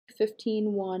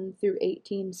15:1 through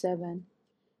 18:7.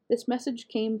 This message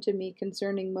came to me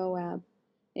concerning Moab.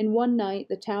 In one night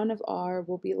the town of Ar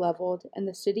will be leveled, and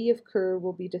the city of Kir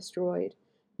will be destroyed.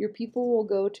 Your people will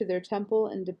go to their temple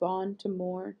in Dibon to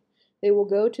mourn. They will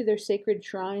go to their sacred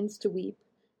shrines to weep.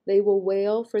 They will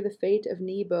wail for the fate of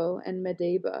Nebo and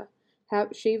Medeba,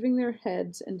 shaving their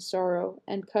heads in sorrow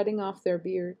and cutting off their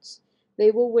beards. They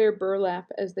will wear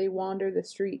burlap as they wander the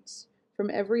streets. From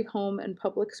every home and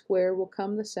public square will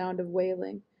come the sound of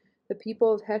wailing. The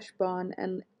people of Heshbon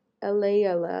and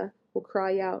Elealeh will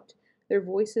cry out. Their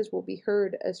voices will be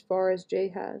heard as far as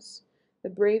Jahaz. The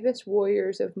bravest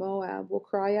warriors of Moab will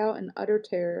cry out in utter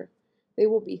terror. They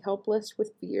will be helpless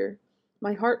with fear.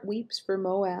 My heart weeps for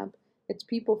Moab. Its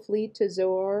people flee to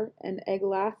Zoar and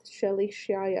Eglath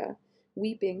Shelishiyah.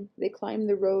 Weeping, they climb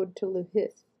the road to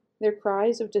Luhith. Their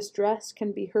cries of distress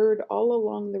can be heard all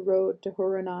along the road to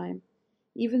Horonaim.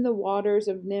 Even the waters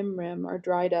of Nimrim are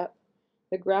dried up.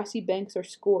 The grassy banks are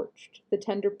scorched. The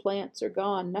tender plants are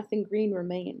gone. Nothing green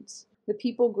remains. The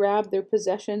people grab their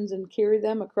possessions and carry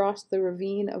them across the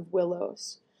ravine of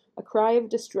willows. A cry of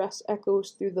distress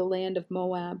echoes through the land of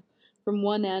Moab, from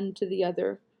one end to the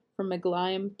other, from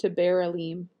Eglaim to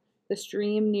Beer-elim. The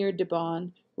stream near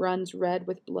Dibon runs red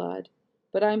with blood.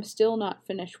 But I am still not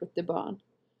finished with Dibon.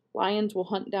 Lions will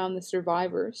hunt down the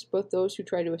survivors, both those who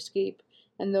try to escape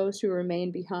and those who remain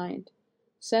behind.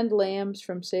 Send lambs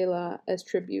from Selah as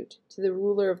tribute to the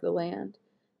ruler of the land.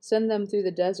 Send them through the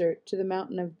desert to the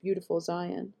mountain of beautiful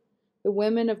Zion. The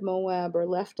women of Moab are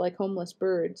left like homeless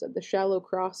birds at the shallow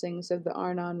crossings of the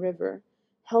Arnon River.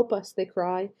 Help us, they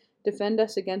cry. Defend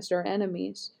us against our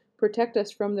enemies. Protect us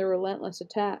from their relentless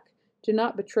attack. Do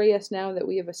not betray us now that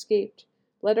we have escaped.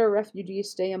 Let our refugees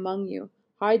stay among you.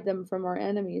 Hide them from our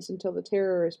enemies until the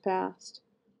terror is past.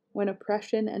 When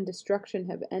oppression and destruction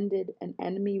have ended and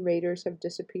enemy raiders have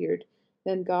disappeared,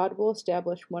 then God will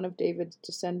establish one of David's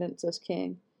descendants as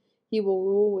king. He will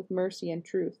rule with mercy and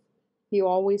truth. He will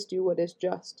always do what is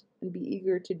just and be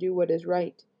eager to do what is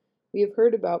right. We have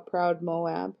heard about proud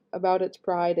Moab, about its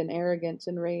pride and arrogance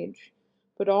and rage.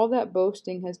 But all that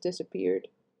boasting has disappeared.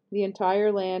 The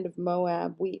entire land of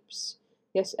Moab weeps.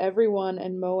 Yes, everyone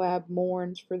in Moab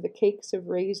mourns for the cakes of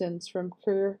raisins from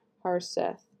Kir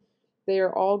Hareseth. They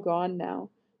are all gone now.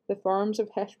 The farms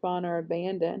of Heshbon are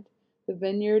abandoned. The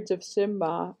vineyards of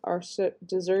Sibmah are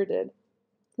deserted.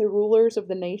 The rulers of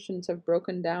the nations have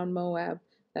broken down Moab,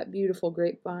 that beautiful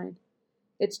grapevine.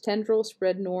 Its tendrils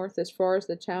spread north as far as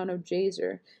the town of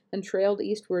Jazer and trailed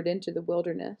eastward into the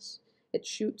wilderness. Its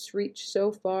shoots reached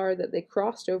so far that they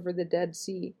crossed over the Dead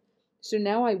Sea. So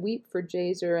now I weep for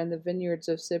Jazer and the vineyards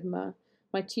of Sibmah.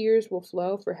 My tears will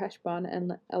flow for Heshbon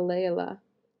and Elealeh.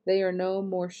 They are no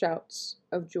more shouts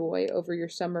of joy over your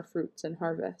summer fruits and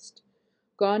harvest.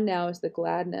 Gone now is the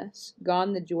gladness,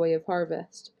 gone the joy of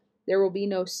harvest. There will be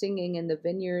no singing in the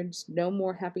vineyards, no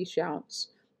more happy shouts,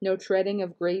 no treading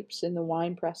of grapes in the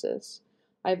wine presses.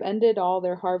 I have ended all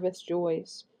their harvest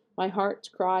joys. My heart's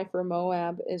cry for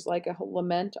Moab is like a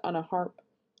lament on a harp.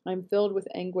 I am filled with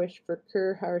anguish for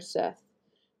Kir Hareseth.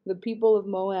 The people of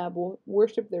Moab will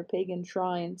worship their pagan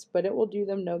shrines, but it will do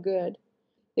them no good.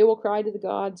 They will cry to the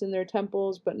gods in their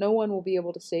temples, but no one will be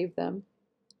able to save them.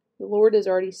 The Lord has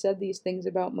already said these things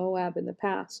about Moab in the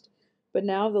past, but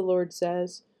now the Lord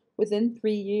says, within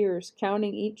 3 years,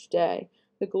 counting each day,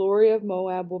 the glory of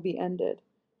Moab will be ended.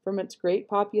 From its great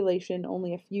population,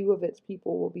 only a few of its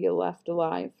people will be left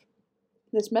alive.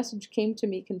 This message came to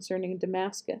me concerning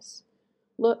Damascus.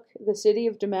 Look, the city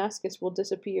of Damascus will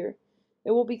disappear.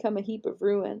 It will become a heap of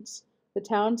ruins. The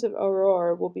towns of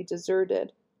Auror will be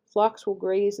deserted. Flocks will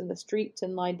graze in the streets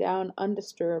and lie down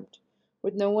undisturbed,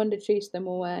 with no one to chase them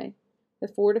away. The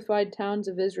fortified towns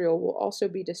of Israel will also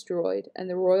be destroyed, and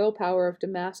the royal power of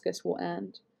Damascus will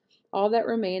end. All that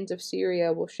remains of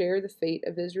Syria will share the fate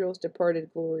of Israel's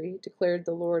departed glory, declared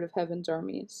the Lord of heaven's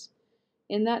armies.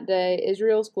 In that day,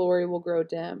 Israel's glory will grow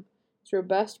dim. Its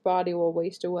robust body will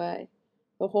waste away.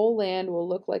 The whole land will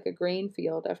look like a grain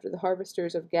field after the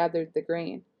harvesters have gathered the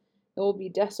grain. It will be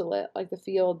desolate like the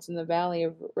fields in the valley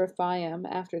of Rephaim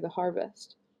after the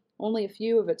harvest. Only a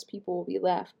few of its people will be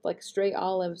left, like stray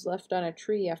olives left on a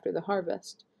tree after the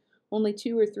harvest. Only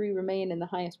 2 or 3 remain in the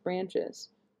highest branches,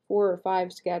 4 or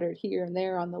 5 scattered here and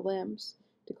there on the limbs,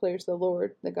 declares the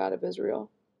Lord, the God of Israel.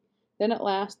 Then at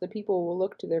last the people will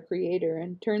look to their Creator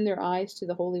and turn their eyes to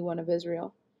the Holy One of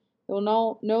Israel. They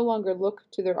will no longer look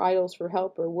to their idols for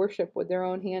help or worship what their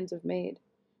own hands have made.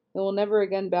 They will never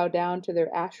again bow down to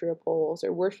their Asherah poles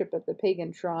or worship at the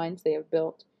pagan shrines they have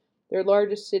built. Their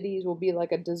largest cities will be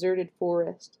like a deserted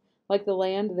forest, like the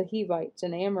land the Hivites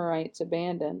and Amorites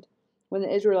abandoned when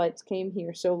the Israelites came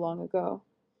here so long ago.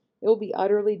 It will be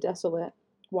utterly desolate.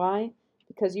 Why?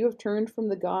 Because you have turned from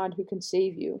the God who can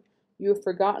save you. You have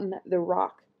forgotten the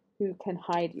rock who can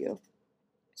hide you.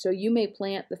 So you may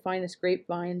plant the finest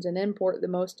grapevines and import the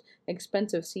most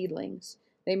expensive seedlings.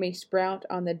 They may sprout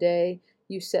on the day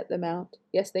you set them out.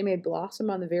 Yes, they may blossom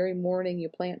on the very morning you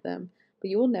plant them, but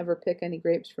you will never pick any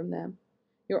grapes from them.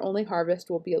 Your only harvest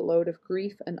will be a load of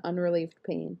grief and unrelieved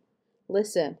pain.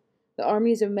 Listen, the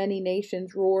armies of many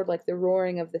nations roared like the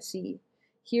roaring of the sea.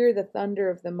 Hear the thunder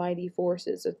of the mighty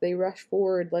forces as they rush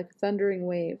forward like thundering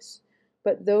waves.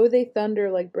 But though they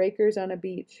thunder like breakers on a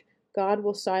beach, God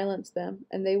will silence them,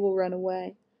 and they will run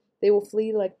away. They will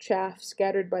flee like chaff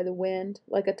scattered by the wind,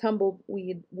 like a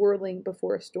tumbleweed whirling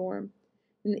before a storm.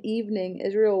 In the evening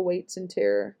Israel waits in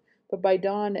terror, but by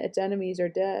dawn its enemies are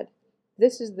dead.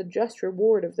 This is the just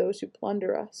reward of those who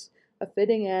plunder us, a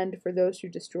fitting end for those who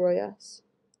destroy us.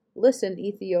 Listen,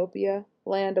 Ethiopia,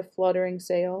 land of fluttering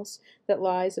sails, that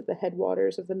lies at the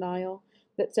headwaters of the Nile,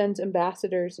 that sends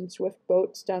ambassadors in swift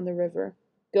boats down the river.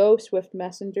 Go, swift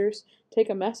messengers, take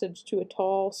a message to a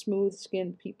tall,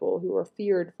 smooth-skinned people who are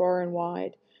feared far and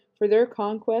wide, for their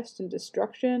conquest and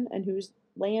destruction, and whose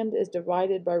land is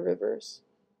divided by rivers.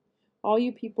 All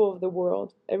you people of the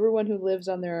world, everyone who lives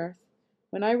on the earth,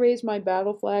 when I raise my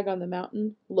battle flag on the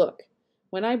mountain, look.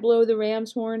 When I blow the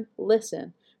ram's horn,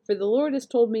 listen, for the Lord has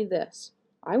told me this.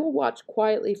 I will watch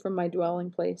quietly from my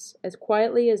dwelling place, as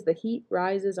quietly as the heat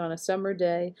rises on a summer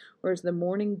day, or as the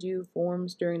morning dew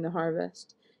forms during the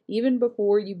harvest. Even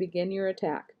before you begin your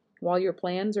attack, while your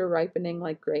plans are ripening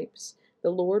like grapes, the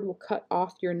Lord will cut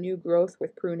off your new growth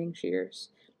with pruning shears.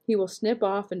 He will snip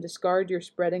off and discard your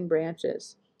spreading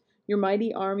branches. Your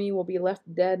mighty army will be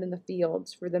left dead in the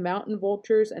fields for the mountain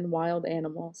vultures and wild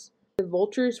animals. The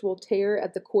vultures will tear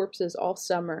at the corpses all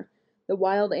summer. The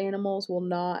wild animals will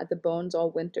gnaw at the bones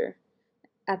all winter.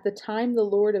 At the time the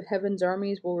Lord of heaven's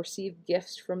armies will receive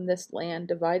gifts from this land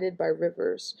divided by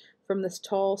rivers, from this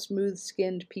tall,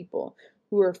 smooth-skinned people,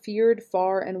 who are feared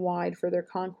far and wide for their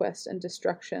conquest and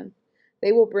destruction.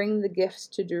 They will bring the gifts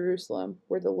to Jerusalem,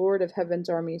 where the Lord of heaven's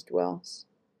armies dwells.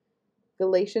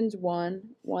 Galatians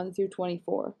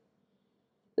 1:1-24.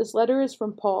 This letter is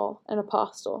from Paul, an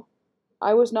apostle.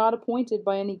 I was not appointed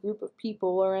by any group of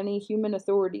people or any human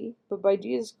authority, but by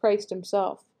Jesus Christ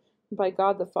himself, and by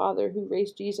God the Father, who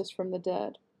raised Jesus from the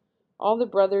dead. All the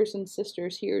brothers and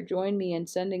sisters here join me in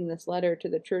sending this letter to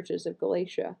the churches of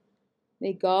Galatia.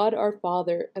 May God our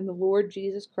Father and the Lord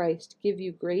Jesus Christ give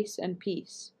you grace and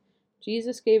peace.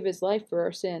 Jesus gave his life for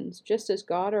our sins, just as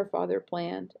God our Father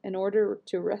planned, in order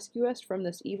to rescue us from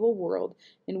this evil world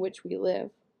in which we live.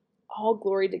 All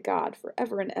glory to God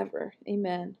forever and ever.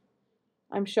 Amen.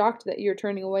 I'm shocked that you're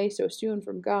turning away so soon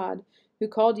from God, who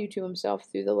called you to himself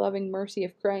through the loving mercy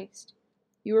of Christ.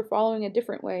 You are following a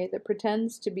different way that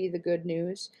pretends to be the good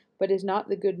news, but is not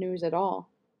the good news at all.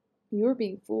 You are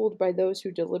being fooled by those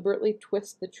who deliberately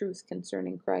twist the truth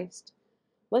concerning Christ.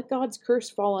 Let God's curse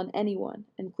fall on anyone,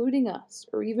 including us,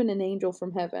 or even an angel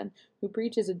from heaven, who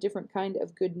preaches a different kind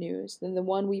of good news than the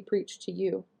one we preach to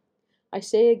you. I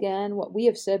say again what we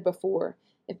have said before.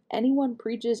 If anyone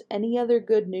preaches any other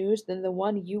good news than the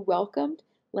one you welcomed,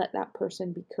 let that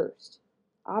person be cursed.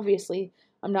 Obviously,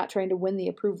 I'm not trying to win the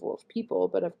approval of people,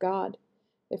 but of God.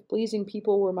 If pleasing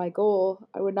people were my goal,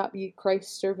 I would not be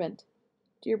Christ's servant.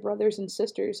 Dear brothers and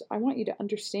sisters, I want you to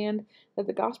understand that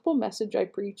the gospel message I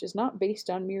preach is not based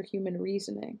on mere human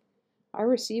reasoning. I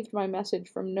received my message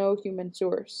from no human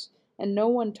source, and no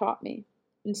one taught me.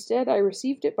 Instead, I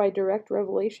received it by direct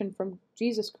revelation from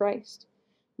Jesus Christ.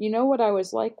 You know what I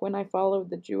was like when I followed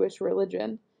the Jewish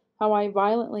religion, how I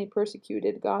violently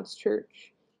persecuted God's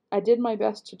church. I did my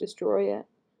best to destroy it.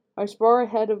 I was far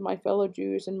ahead of my fellow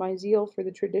Jews in my zeal for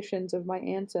the traditions of my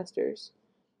ancestors.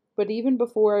 But even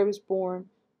before I was born,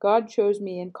 God chose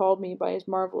me and called me by his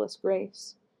marvelous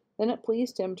grace. Then it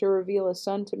pleased him to reveal his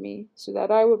Son to me, so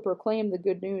that I would proclaim the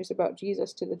good news about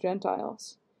Jesus to the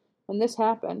Gentiles. When this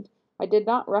happened, I did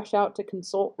not rush out to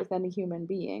consult with any human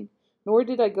being, nor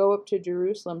did I go up to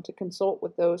Jerusalem to consult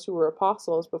with those who were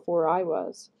apostles before I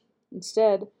was.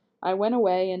 Instead, I went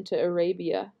away into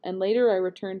Arabia, and later I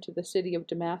returned to the city of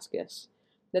Damascus.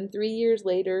 Then 3 years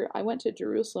later, I went to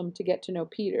Jerusalem to get to know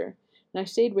Peter, and I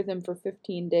stayed with him for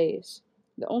 15 days.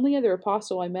 The only other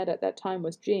apostle I met at that time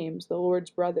was James, the Lord's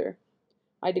brother.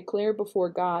 I declare before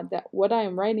God that what I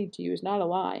am writing to you is not a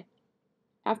lie.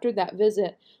 After that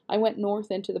visit, I went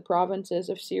north into the provinces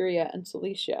of Syria and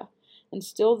Cilicia, and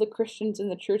still the Christians in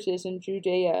the churches in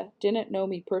Judea didn't know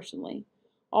me personally.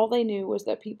 All they knew was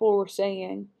that people were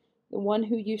saying, "The one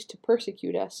who used to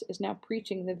persecute us is now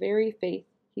preaching the very faith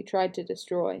he tried to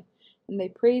destroy," and they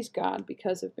praised God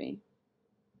because of me.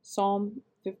 Psalm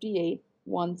 58,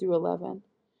 1 through 11.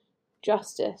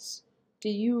 Justice. Do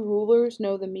you rulers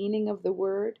know the meaning of the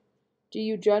word? Do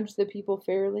you judge the people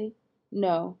fairly?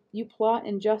 No, you plot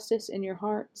injustice in your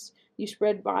hearts. You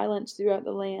spread violence throughout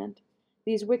the land.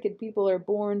 These wicked people are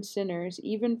born sinners.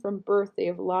 Even from birth they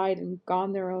have lied and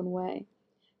gone their own way.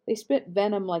 They spit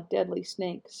venom like deadly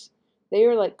snakes. They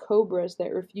are like cobras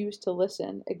that refuse to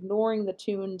listen, ignoring the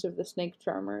tunes of the snake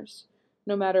charmers,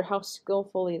 no matter how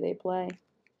skillfully they play.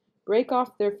 Break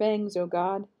off their fangs, O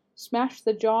God. Smash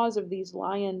the jaws of these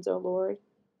lions, O Lord.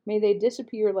 May they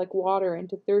disappear like water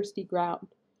into thirsty ground.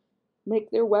 Make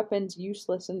their weapons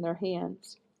useless in their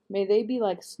hands. May they be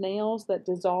like snails that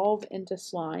dissolve into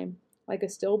slime, like a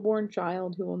stillborn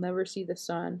child who will never see the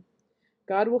sun.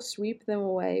 God will sweep them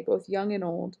away, both young and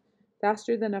old,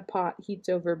 faster than a pot heats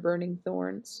over burning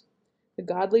thorns. The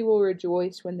godly will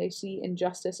rejoice when they see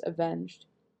injustice avenged.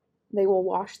 They will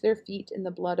wash their feet in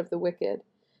the blood of the wicked.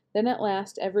 Then at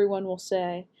last everyone will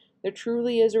say, there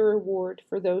truly is a reward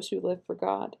for those who live for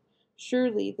God.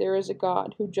 Surely there is a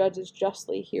God who judges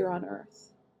justly here on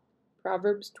earth.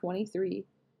 Proverbs 23:12.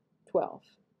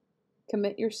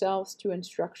 Commit yourselves to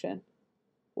instruction.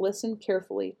 Listen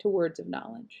carefully to words of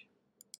knowledge.